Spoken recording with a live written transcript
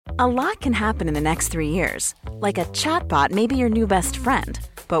A lot can happen in the next 3 years. Like a chatbot may be your new best friend.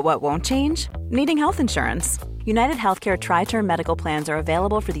 But what won't change? Needing health insurance. United Healthcare Tri-Term Medical Plans are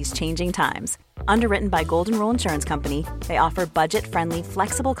available for these changing times. Underwritten by Golden Rule Insurance Company, they offer budget-friendly,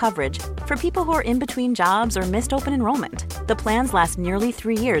 flexible coverage for people who are in between jobs or missed open enrollment. The plans last nearly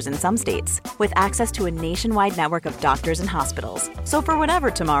 3 years in some states, with access to a nationwide network of doctors and hospitals. So for whatever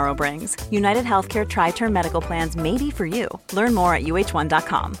tomorrow brings, United Healthcare Tri-Term Medical Plans may be for you. Learn more at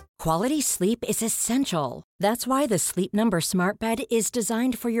uh1.com. Quality sleep is essential. That's why the Sleep Number Smart Bed is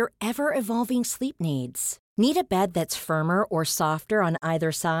designed for your ever-evolving sleep needs. Need a bed that's firmer or softer on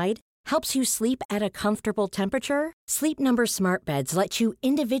either side? Helps you sleep at a comfortable temperature? Sleep Number Smart Beds let you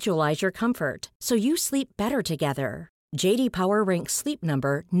individualize your comfort, so you sleep better together. J.D. Power ranks Sleep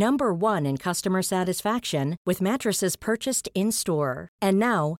Number number 1 in customer satisfaction with mattresses purchased in-store. And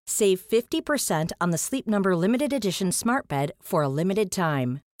now, save 50% on the Sleep Number Limited Edition Smart Bed for a limited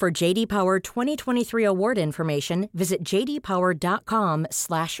time. For J.D. Power 2023 award information, visit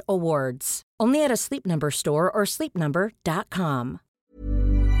jdpower.com/awards. Only at a Sleep Number store or sleepnumber.com.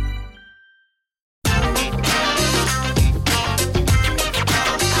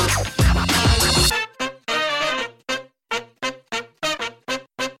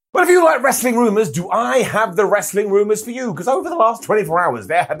 But if you like wrestling rumours, do I have the wrestling rumours for you? Because over the last 24 hours,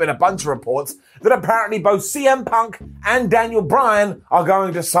 there have been a bunch of reports that apparently both CM Punk and Daniel Bryan are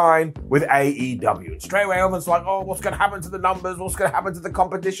going to sign with AEW. And straight away, everyone's like, oh, what's going to happen to the numbers? What's going to happen to the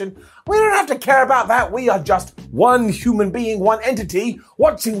competition? We don't have to care about that. We are just one human being, one entity,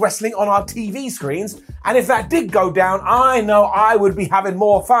 watching wrestling on our TV screens. And if that did go down, I know I would be having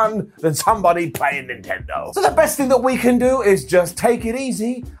more fun than somebody playing Nintendo. So the best thing that we can do is just take it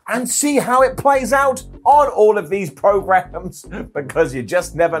easy and see how it plays out on all of these programs, because you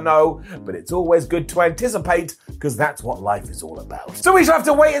just never know. But it's always good to anticipate, because that's what life is all about. So we shall have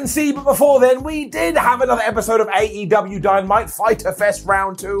to wait and see. But before then, we did have another episode of AEW Dynamite Fyter Fest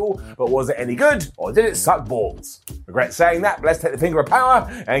Round 2. But was it any good, or did it suck balls? Regret saying that, but let's take the finger of power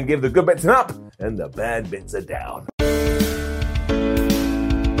and give the good bits an up and the bad bits a down.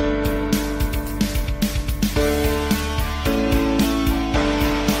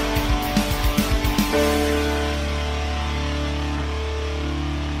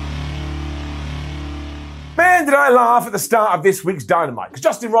 Man, did I laugh at the start of this week's Dynamite, because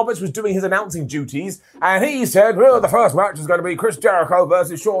Justin Roberts was doing his announcing duties, and he said, well, the first match is going to be Chris Jericho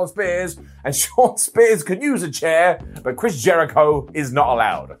versus Shawn Spears, and Shawn Spears can use a chair, but Chris Jericho is not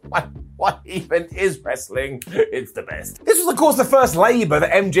allowed. What even is wrestling? It's the best. This was, of course, the first labor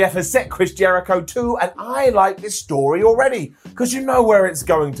that MJF has set Chris Jericho to, and I like this story already, because you know where it's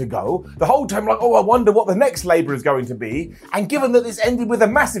going to go. The whole time, like, oh, I wonder what the next labor is going to be, and given that this ended with a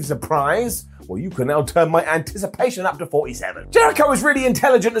massive surprise, well, you can now turn my anticipation up to 47. Jericho was really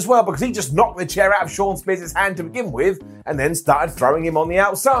intelligent as well, because he just knocked the chair out of Shawn Spears' hand to begin with, and then started throwing him on the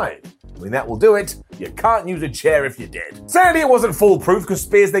outside. I mean, that will do it. You can't use a chair if you're dead. Sadly, it wasn't foolproof, because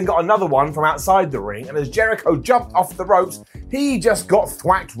Spears then got another one from outside the ring, and as Jericho jumped off the ropes, he just got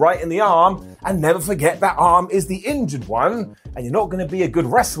thwacked right in the arm. And never forget, that arm is the injured one, and you're not going to be a good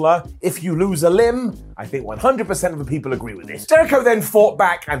wrestler if you lose a limb. I think 100% of the people agree with this. Jericho then fought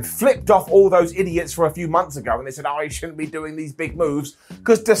back and flipped off all those idiots for a few months ago, and they said, oh, he shouldn't be doing these big moves,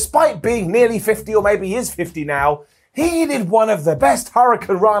 because despite being nearly 50, or maybe he is 50 now, he did one of the best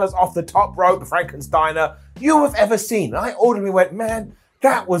Hurricane Ranas off the top rope, Frankensteiner, you have ever seen. And I audibly went, man,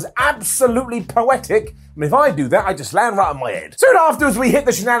 that was absolutely poetic. I mean, if I do that, I just land right on my head. Soon afterwards, we hit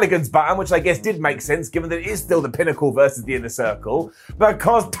the shenanigans button, which I guess did make sense, given that it is still the Pinnacle versus the Inner Circle,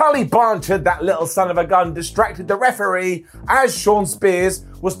 because Tully Blanchard, that little son of a gun, distracted the referee as Shawn Spears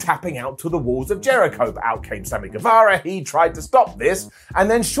was tapping out to the walls of Jericho. But out came Sammy Guevara, he tried to stop this, and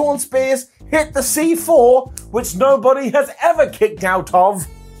then Shawn Spears hit the C4, which nobody has ever kicked out of.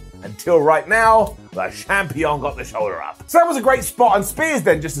 Until right now, the champion got the shoulder up. So that was a great spot, and Spears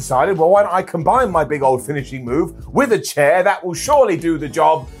then just decided, well, why don't I combine my big old finishing move with a chair? That will surely do the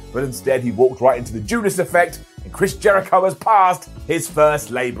job. But instead, he walked right into the Judas effect, and Chris Jericho has passed his first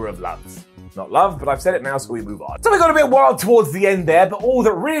labor of love. Not love, but I've said it now, so we move on. So we got a bit wild towards the end there, but all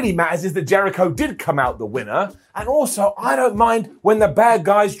that really matters is that Jericho did come out the winner. And also, I don't mind when the bad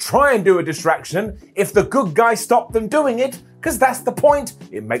guys try and do a distraction if the good guys stop them doing it, because that's the point.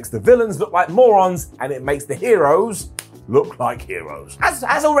 It makes the villains look like morons, and it makes the heroes look like heroes. As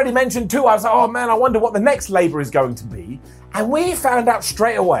already mentioned too, I was like, oh man, I wonder what the next labor is going to be. And we found out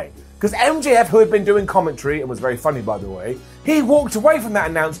straight away, because MJF, who had been doing commentary, and was very funny by the way, he walked away from that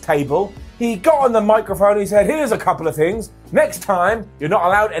announce table, he got on the microphone, he said, here's a couple of things. Next time, you're not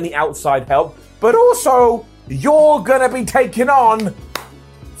allowed any outside help, but also, you're gonna be taking on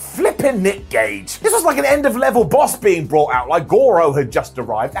Flippin' Nick Gage. This was like an end-of-level boss being brought out, like Goro had just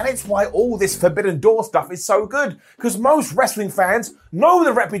arrived, and it's why all this Forbidden Door stuff is so good, because most wrestling fans know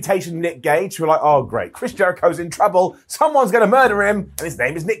the reputation of Nick Gage, who are like, oh great, Chris Jericho's in trouble, someone's gonna murder him, and his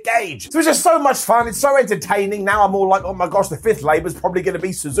name is Nick Gage. So it's just so much fun, it's so entertaining. Now I'm all like, oh my gosh, the fifth labor's probably gonna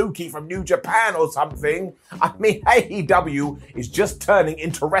be Suzuki from New Japan or something. I mean, AEW is just turning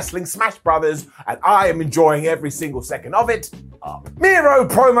into Wrestling Smash Brothers, and I am enjoying every single second of it. Miro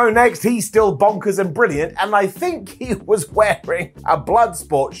promo next, he's still bonkers and brilliant, and I think he was wearing a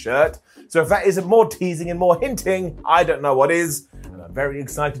Bloodsport shirt, so if that isn't more teasing and more hinting, I don't know what is, and I'm very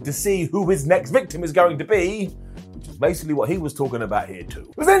excited to see who his next victim is going to be, which is basically what he was talking about here too.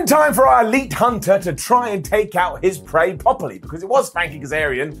 It was then time for our elite hunter to try and take out his prey properly, because it was Frankie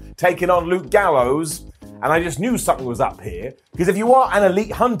Kazarian taking on Luke Gallows, and I just knew something was up here, because if you are an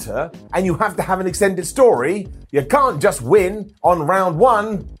elite hunter and you have to have an extended story, you can't just win on round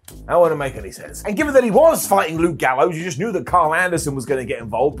one. That wouldn't make any sense. And given that he was fighting Luke Gallows, you just knew that Carl Anderson was going to get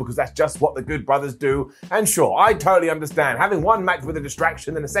involved because that's just what the Good Brothers do. And sure, I totally understand. Having one match with a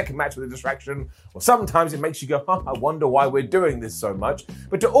distraction, then a second match with a distraction, well, sometimes it makes you go, I wonder why we're doing this so much.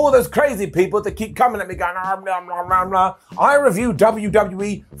 But to all those crazy people that keep coming at me going, I reviewed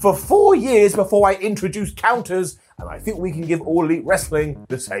WWE for 4 years before I introduced counters, and I think we can give All Elite Wrestling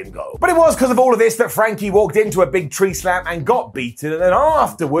the same go. But it was because of all of this that Frankie walked into a big tree slam and got beaten, and then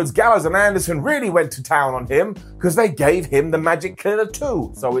afterwards, Gallows and Anderson really went to town on him because they gave him the Magic Killer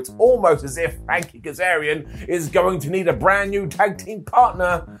too. So it's almost as if Frankie Kazarian is going to need a brand new tag team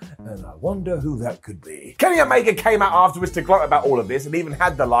partner, and I wonder who that could be. Kenny Omega came out afterwards to gloat about all of this and even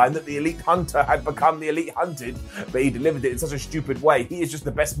had the line that the Elite Hunter had become the Elite Hunted, but he delivered it in such a stupid way. He is just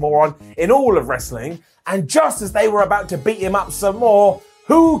the best moron in all of wrestling. And just as they were about to beat him up some more,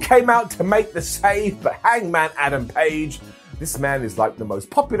 who came out to make the save but Hangman Adam Page? This man is like the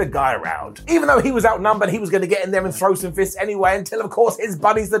most popular guy around. Even though he was outnumbered, he was going to get in there and throw some fists anyway, until of course his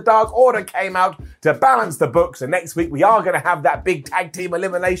buddies, the Dark Order, came out to balance the books. And next week we are going to have that big tag team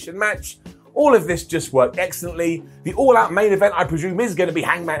elimination match. All of this just worked excellently. The all-out main event, I presume, is going to be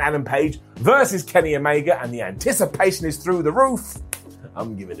Hangman Adam Page versus Kenny Omega, and the anticipation is through the roof.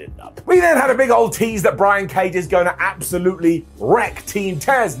 I'm giving it up. We then had a big old tease that Brian Cage is going to absolutely wreck Team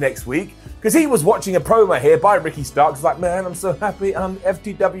Taz next week, because he was watching a promo here by Ricky Starks. He's like, man, I'm so happy I'm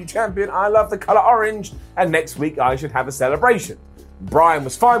FTW champion. I love the color orange. And next week I should have a celebration. Brian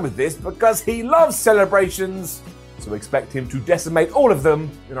was fine with this because he loves celebrations, so expect him to decimate all of them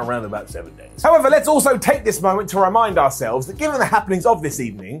in around about 7 days. However, let's also take this moment to remind ourselves that given the happenings of this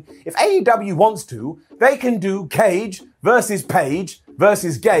evening, if AEW wants to, they can do Cage versus Page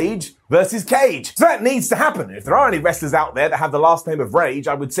versus Gage versus Cage. So that needs to happen. If there are any wrestlers out there that have the last name of Rage,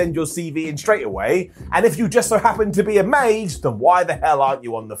 I would send your CV in straight away. And if you just so happen to be a mage, then why the hell aren't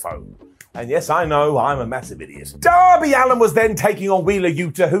you on the phone? And yes, I know, I'm a massive idiot. Darby Allin was then taking on Wheeler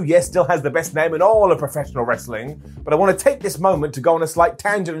Yuta, who, yes, still has the best name in all of professional wrestling. But I want to take this moment to go on a slight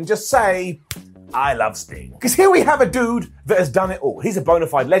tangent and just say, I love Sting. Because here we have a dude that has done it all. He's a bona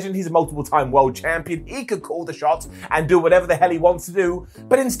fide legend. He's a multiple-time world champion. He could call the shots and do whatever the hell he wants to do.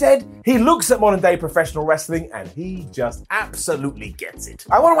 But instead, he looks at modern-day professional wrestling and he just absolutely gets it.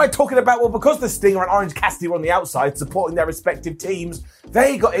 And what am I talking about? Well, because the Stinger and Orange Cassidy were on the outside supporting their respective teams,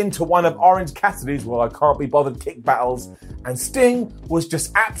 they got into one of Orange Cassidy's, well, I can't be bothered kick battles. And Sting was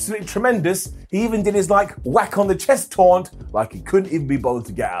just absolutely tremendous. He even did his, whack on the chest taunt, like he couldn't even be bothered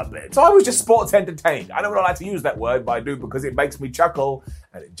to get out of bed. So I was just sports entertained. I don't really like to use that word, but I do because it makes me chuckle,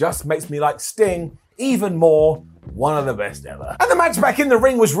 and it just makes me like Sting even more. One of the best ever. And the match back in the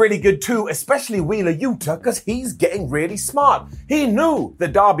ring was really good too, especially Wheeler Yuta, because he's getting really smart. He knew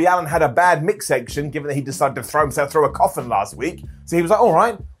that Darby Allin had a bad mix section, given that he decided to throw himself through a coffin last week. So he was like, all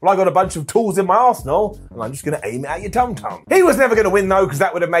right, well, I got a bunch of tools in my arsenal, and I'm just going to aim it at your tum-tum. He was never going to win though, because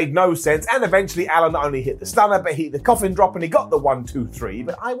that would have made no sense. And eventually Allin not only hit the stunner, but he hit the coffin drop, and he got the 1, 2, 3.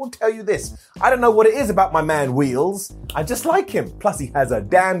 But I will tell you this, I don't know what it is about my man Wheels. I just like him. Plus he has a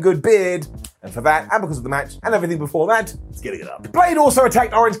damn good beard. And for that, and because of the match, and everything before that, it's getting it up. Blade also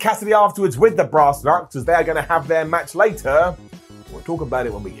attacked Orange Cassidy afterwards with the brass knucks, as they are going to have their match later. We'll talk about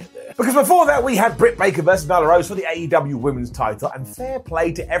it when we get there. Because before that, we had Britt Baker versus Nyla Rose for the AEW Women's title, and fair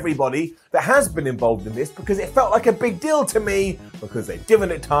play to everybody that has been involved in this, because it felt like a big deal to me, because they've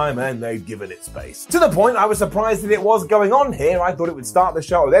given it time and they've given it space. To the point, I was surprised that it was going on here. I thought it would start the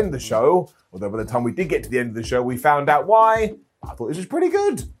show or end the show, although by the time we did get to the end of the show, we found out why. I thought this was pretty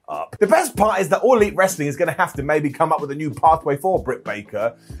good. Up. The best part is that All Elite Wrestling is going to have to maybe come up with a new pathway for Britt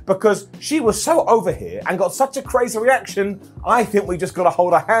Baker because she was so over here and got such a crazy reaction. I think we just got to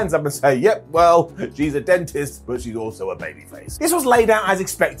hold our hands up and say, yep, well, she's a dentist, but she's also a babyface. This was laid out as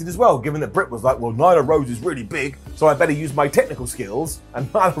expected as well, given that Britt was like, well, Nyla Rose is really big, so I better use my technical skills.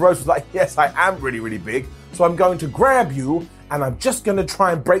 And Nyla Rose was like, yes, I am really, really big, so I'm going to grab you and I'm just going to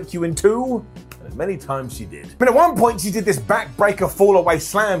try and break you in two. Many times she did. But at one point she did this backbreaker fall away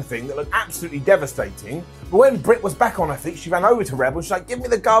slam thing that looked absolutely devastating. But when Britt was back on her feet, she ran over to Rebel. She's like, give me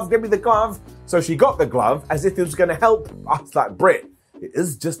the glove, give me the glove. So she got the glove as if it was going to help. I was like, Britt, it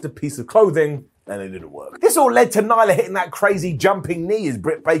is just a piece of clothing. And it didn't work. This all led to Nyla hitting that crazy jumping knee as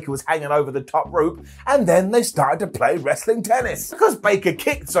Britt Baker was hanging over the top rope, and then they started to play wrestling tennis. Because Baker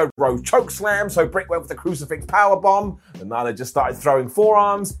kicked, so Rose chokeslammed, so Britt went with the crucifix powerbomb, and Nyla just started throwing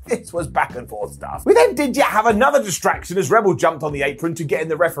forearms. This was back and forth stuff. We then did yet have another distraction as Rebel jumped on the apron to get in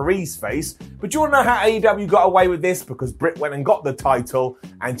the referee's face, but you want to know how AEW got away with this? Because Britt went and got the title,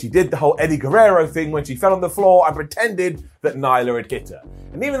 and she did the whole Eddie Guerrero thing when she fell on the floor and pretended that Nyla had hit her.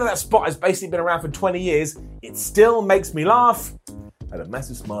 And even though that spot has basically been around for 20 years, it still makes me laugh. I had a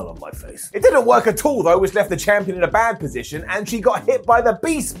massive smile on my face. It didn't work at all though, which left the champion in a bad position, and she got hit by the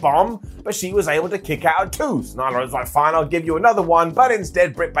Beast Bomb, but she was able to kick out at two. So Nyla was like, fine, I'll give you another one, but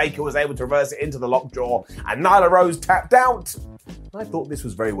instead Britt Baker was able to reverse it into the lockjaw, and Nyla Rose tapped out. I thought this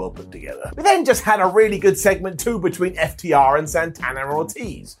was very well put together. We then just had a really good segment too between FTR and Santana and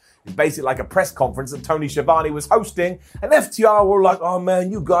Ortiz. It's basically like a press conference that Tony Schiavone was hosting, and FTR were like, oh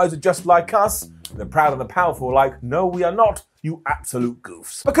man, you guys are just like us. And the Proud and the Powerful were like, no, we are not, you absolute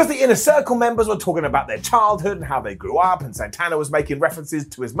goofs. Because the Inner Circle members were talking about their childhood and how they grew up, and Santana was making references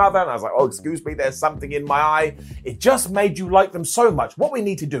to his mother, and I was like, oh, excuse me, there's something in my eye. It just made you like them so much. What we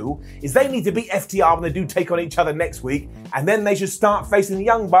need to do is they need to beat FTR when they do take on each other next week, and then they should start facing the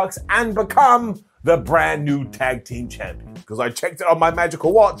Young Bucks and become the brand new tag team champions. Because I checked it on my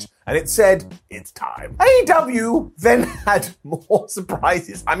magical watch and it said, it's time. AEW then had more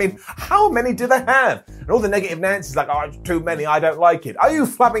surprises. I mean, how many do they have? And all the negative Nancy's like, oh, it's too many, I don't like it. Are you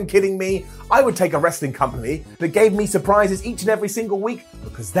flapping kidding me? I would take a wrestling company that gave me surprises each and every single week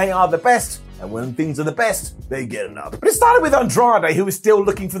because they are the best. And when things are the best, they get it up. But it started with Andrade, who was still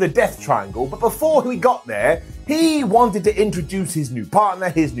looking for the Death Triangle. But before he got there, he wanted to introduce his new partner,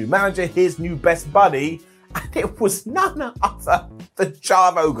 his new manager, his new best buddy. And it was none other than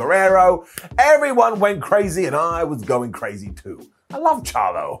Chavo Guerrero. Everyone went crazy and I was going crazy too. I love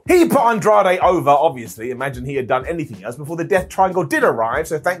Chavo. He put Andrade over, obviously. Imagine he had done anything else before the Death Triangle did arrive,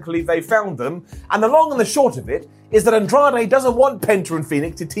 so thankfully they found them. And the long and the short of it is that Andrade doesn't want Penta and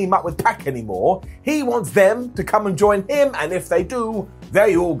Phoenix to team up with Pac anymore. He wants them to come and join him, and if they do,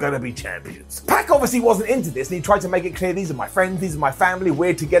 they're all gonna be champions. Pac obviously wasn't into this, and he tried to make it clear, these are my friends, these are my family,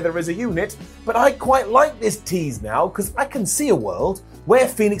 we're together as a unit. But I quite like this tease now, because I can see a world where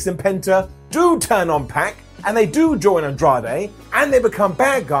Phoenix and Penta do turn on Pac, and they do join Andrade, and they become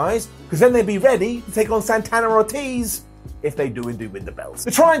bad guys, because then they'd be ready to take on Santana or Ortiz, if they do indeed win the belts.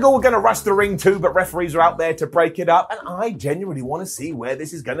 The Triangle were going to rush the ring too, but referees are out there to break it up, and I genuinely want to see where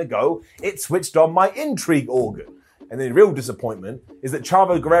this is going to go. It switched on my intrigue organ. And the real disappointment is that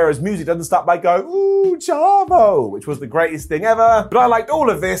Chavo Guerrero's music doesn't start by going, ooh, Chavo, which was the greatest thing ever. But I liked all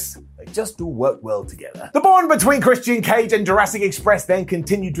of this. They just all worked well together. The bond between Christian Cage and Jurassic Express then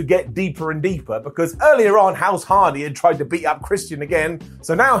continued to get deeper and deeper because earlier on, House Hardy had tried to beat up Christian again.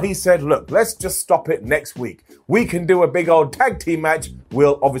 So now he said, look, let's just stop it next week. We can do a big old tag team match.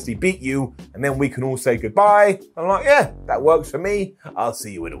 We'll obviously beat you and then we can all say goodbye. I'm like, yeah, that works for me. I'll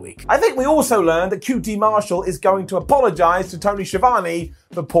see you in a week. I think we also learned that QT Marshall is going to apologize to Tony Schiavone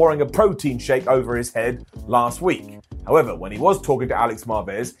for pouring a protein shake over his head last week. However, when he was talking to Alex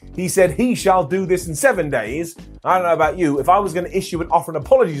Marvez, he said he shall do this in 7 days. I don't know about you, if I was going to issue and offer an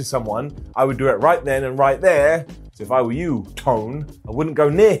apology to someone, I would do it right then and right there. So if I were you, Tone, I wouldn't go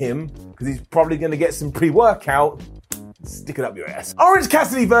near him because he's probably going to get some pre-workout. Stick it up your ass. Orange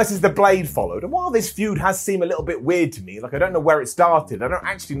Cassidy versus The Blade followed, and while this feud has seemed a little bit weird to me, like I don't know where it started, I don't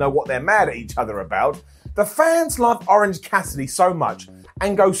actually know what they're mad at each other about, the fans love Orange Cassidy so much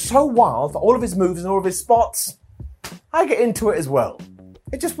and go so wild for all of his moves and all of his spots. I get into it as well.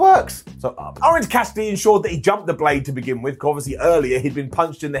 It just works. So up. Orange Cassidy ensured that he jumped the Blade to begin with, because obviously earlier he'd been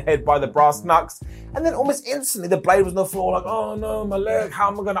punched in the head by the Brass Knucks, and then almost instantly the Blade was on the floor like, oh no, my leg, how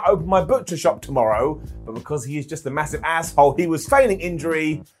am I going to open my butcher shop tomorrow? But because he is just a massive asshole, he was feigning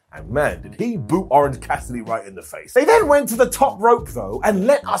injury, and man, did he boot Orange Cassidy right in the face. They then went to the top rope though, and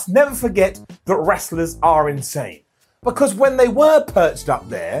let us never forget that wrestlers are insane. Because when they were perched up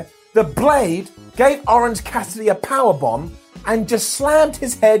there, the Blade gave Orange Cassidy a powerbomb and just slammed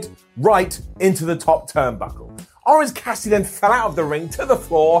his head right into the top turnbuckle. Orange Cassidy then fell out of the ring to the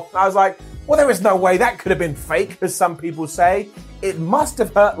floor. I was like, well, there is no way that could have been fake, as some people say. It must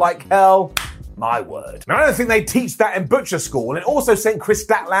have hurt like hell. My word. Now, I don't think they teach that in Butcher School, and it also sent Chris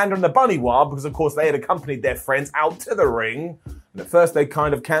Statlander and the Bunny Wild, because of course they had accompanied their friends out to the ring. And at first they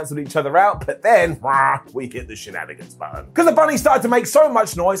kind of cancelled each other out, but then, we hit the shenanigans button. Because the bunny started to make so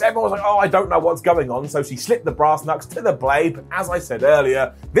much noise, everyone was like, oh, I don't know what's going on, so she slipped the brass knucks to the blade, but as I said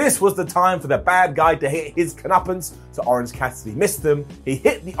earlier, this was the time for the bad guy to hit his comeuppance, so Orange Cassidy missed them, he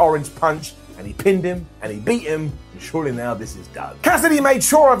hit the orange punch, and he pinned him, and he beat him, and surely now this is done. Cassidy made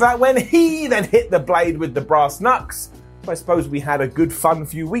sure of that when he then hit the blade with the brass knucks. So I suppose we had a good fun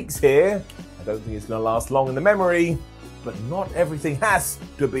few weeks here. I don't think it's going to last long in the memory, but not everything has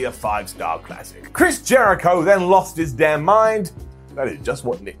to be a 5-star classic. Chris Jericho then lost his damn mind. That is just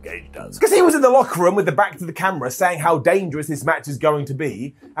what Nick Gage does. Because he was in the locker room with the back to the camera saying how dangerous this match is going to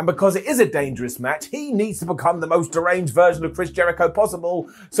be, and because it is a dangerous match, he needs to become the most deranged version of Chris Jericho possible,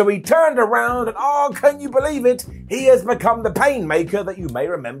 so he turned around and, oh, can you believe it? He has become the Painmaker that you may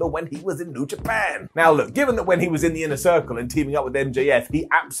remember when he was in New Japan. Now look, given that when he was in the Inner Circle and teaming up with MJF, he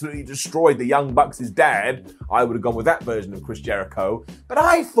absolutely destroyed the Young Bucks' dad, I would have gone with that version of Chris Jericho, but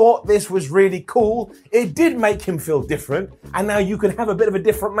I thought this was really cool. It did make him feel different, and now you can have a bit of a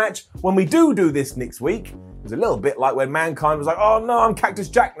different match when we do this next week. It was a little bit like when Mankind was like, oh no, I'm Cactus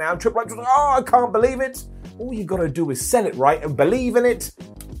Jack now. Triple H was like, oh, I can't believe it. All you gotta do is sell it right and believe in it.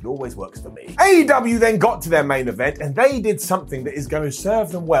 It always works for me. AEW then got to their main event, and they did something that is going to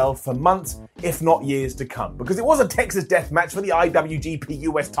serve them well for months, if not years to come, because it was a Texas death match for the IWGP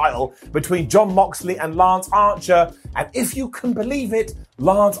US title between Jon Moxley and Lance Archer, and if you can believe it,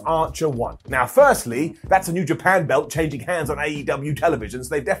 Lance Archer won. Now, firstly, that's a New Japan belt changing hands on AEW television, so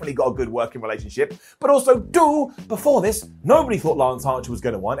they've definitely got a good working relationship. But also, before this, nobody thought Lance Archer was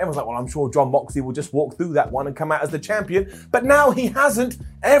going to win. Everyone's like, well, I'm sure Jon Moxley will just walk through that one and come out as the champion. But now he hasn't.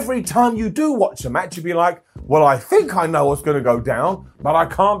 Every time you do watch a match, you'll be like, well, I think I know what's going to go down, but I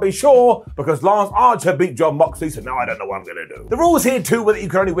can't be sure because Lance Archer beat Jon Moxley, so now I don't know what I'm going to do. The rules here too were that you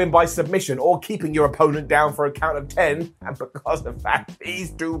can only win by submission or keeping your opponent down for a count of 10, and because of that,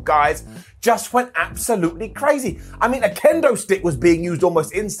 these two guys just went absolutely crazy. I mean, a kendo stick was being used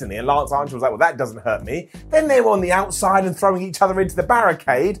almost instantly, and Lance Archer was like, well, that doesn't hurt me. Then they were on the outside and throwing each other into the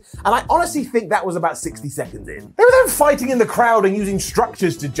barricade, and I honestly think that was about 60 seconds in. They were then fighting in the crowd and using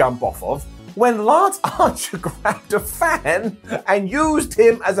structures to jump off of, when Lance Archer grabbed a fan and used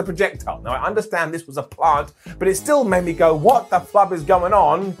him as a projectile. Now, I understand this was a plant, but it still made me go, what the flub is going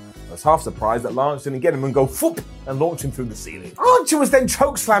on? I was half surprised that Lance didn't get him and go whoop and launch him through the ceiling. Archer was then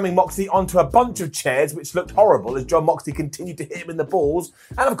choke slamming Moxley onto a bunch of chairs, which looked horrible as Jon Moxley continued to hit him in the balls.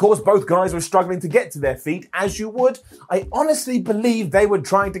 And of course, both guys were struggling to get to their feet, as you would. I honestly believe they were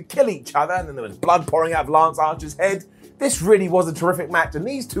trying to kill each other, and then there was blood pouring out of Lance Archer's head. This really was a terrific match, and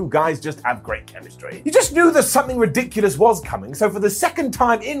these two guys just have great chemistry. You just knew that something ridiculous was coming, so for the second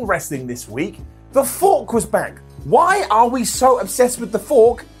time in wrestling this week, the fork was back. Why are we so obsessed with the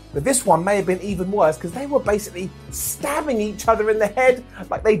fork? But this one may have been even worse because they were basically stabbing each other in the head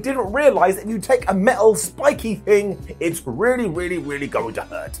like they didn't realize that if you take a metal spiky thing, it's really, really, really going to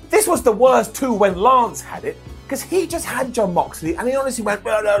hurt. This was the worst too when Lance had it, because he just had Jon Moxley and he honestly went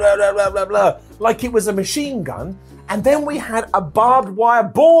blah, blah, blah, blah, blah, blah, blah, like it was a machine gun. And then we had a barbed wire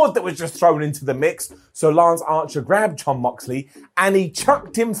board that was just thrown into the mix. So Lance Archer grabbed Jon Moxley and he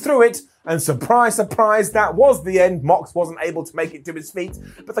chucked him through it. And surprise, surprise, that was the end. Mox wasn't able to make it to his feet.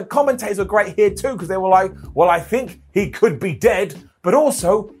 But the commentators were great here too, because they were like, well, I think he could be dead. But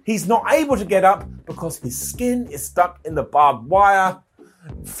also, he's not able to get up because his skin is stuck in the barbed wire.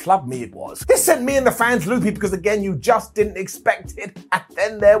 Flub me it was. This sent me and the fans loopy because again, you just didn't expect it. And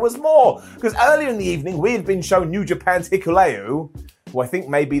then there was more. Because earlier in the evening, we had been shown New Japan's Hikuleo, who I think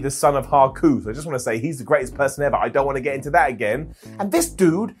may be the son of Haku. So I just want to say he's the greatest person ever. I don't want to get into that again. And this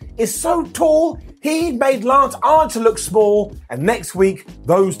dude is so tall, he made Lance Archer look small. And next week,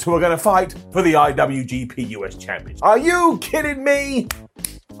 those two are going to fight for the IWGP US Championship. Are you kidding me?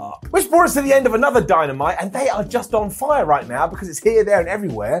 Which brought us to the end of another Dynamite, and they are just on fire right now because it's here, there, and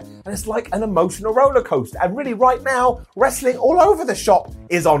everywhere, and it's like an emotional roller coaster. And really, right now, wrestling all over the shop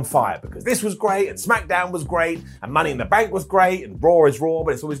is on fire because this was great, and SmackDown was great, and Money in the Bank was great, and Raw is Raw,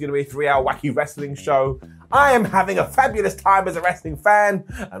 but it's always going to be a 3-hour wacky wrestling show. I am having a fabulous time as a wrestling fan,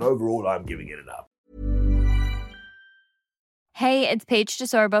 and overall, I'm giving it an up. Hey, it's Paige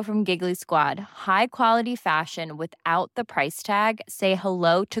DeSorbo from Giggly Squad. High quality fashion without the price tag. Say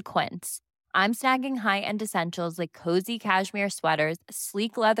hello to Quince. I'm snagging high-end essentials like cozy cashmere sweaters,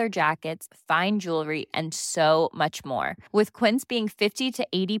 sleek leather jackets, fine jewelry, and so much more. With Quince being 50 to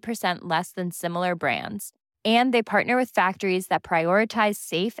 80% less than similar brands. And they partner with factories that prioritize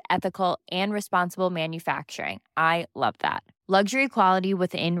safe, ethical, and responsible manufacturing. I love that. Luxury quality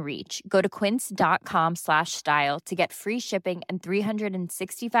within reach. Go to quince.com/style to get free shipping and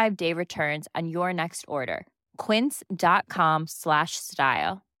 365-day returns on your next order.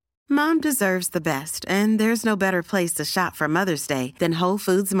 Quince.com/style. Mom deserves the best, and there's no better place to shop for Mother's Day than Whole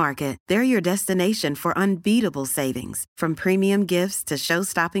Foods Market. They're your destination for unbeatable savings, from premium gifts to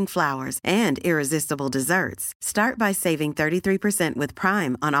show-stopping flowers and irresistible desserts. Start by saving 33% with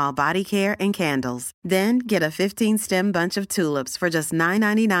Prime on all body care and candles. Then get a 15-stem bunch of tulips for just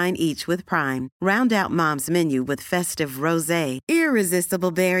 $9.99 each with Prime. Round out Mom's menu with festive rosé,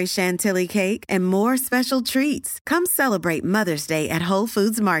 irresistible berry chantilly cake, and more special treats. Come celebrate Mother's Day at Whole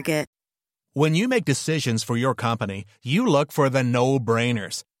Foods Market. When you make decisions for your company, you look for the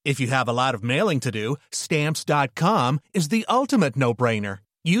no-brainers. If you have a lot of mailing to do, Stamps.com is the ultimate no-brainer.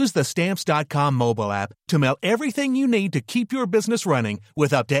 Use the Stamps.com mobile app to mail everything you need to keep your business running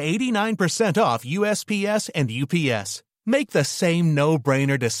with up to 89% off USPS and UPS. Make the same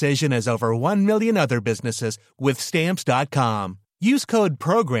no-brainer decision as over 1 million other businesses with Stamps.com. Use code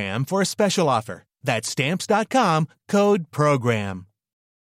PROGRAM for a special offer. That's Stamps.com, code PROGRAM.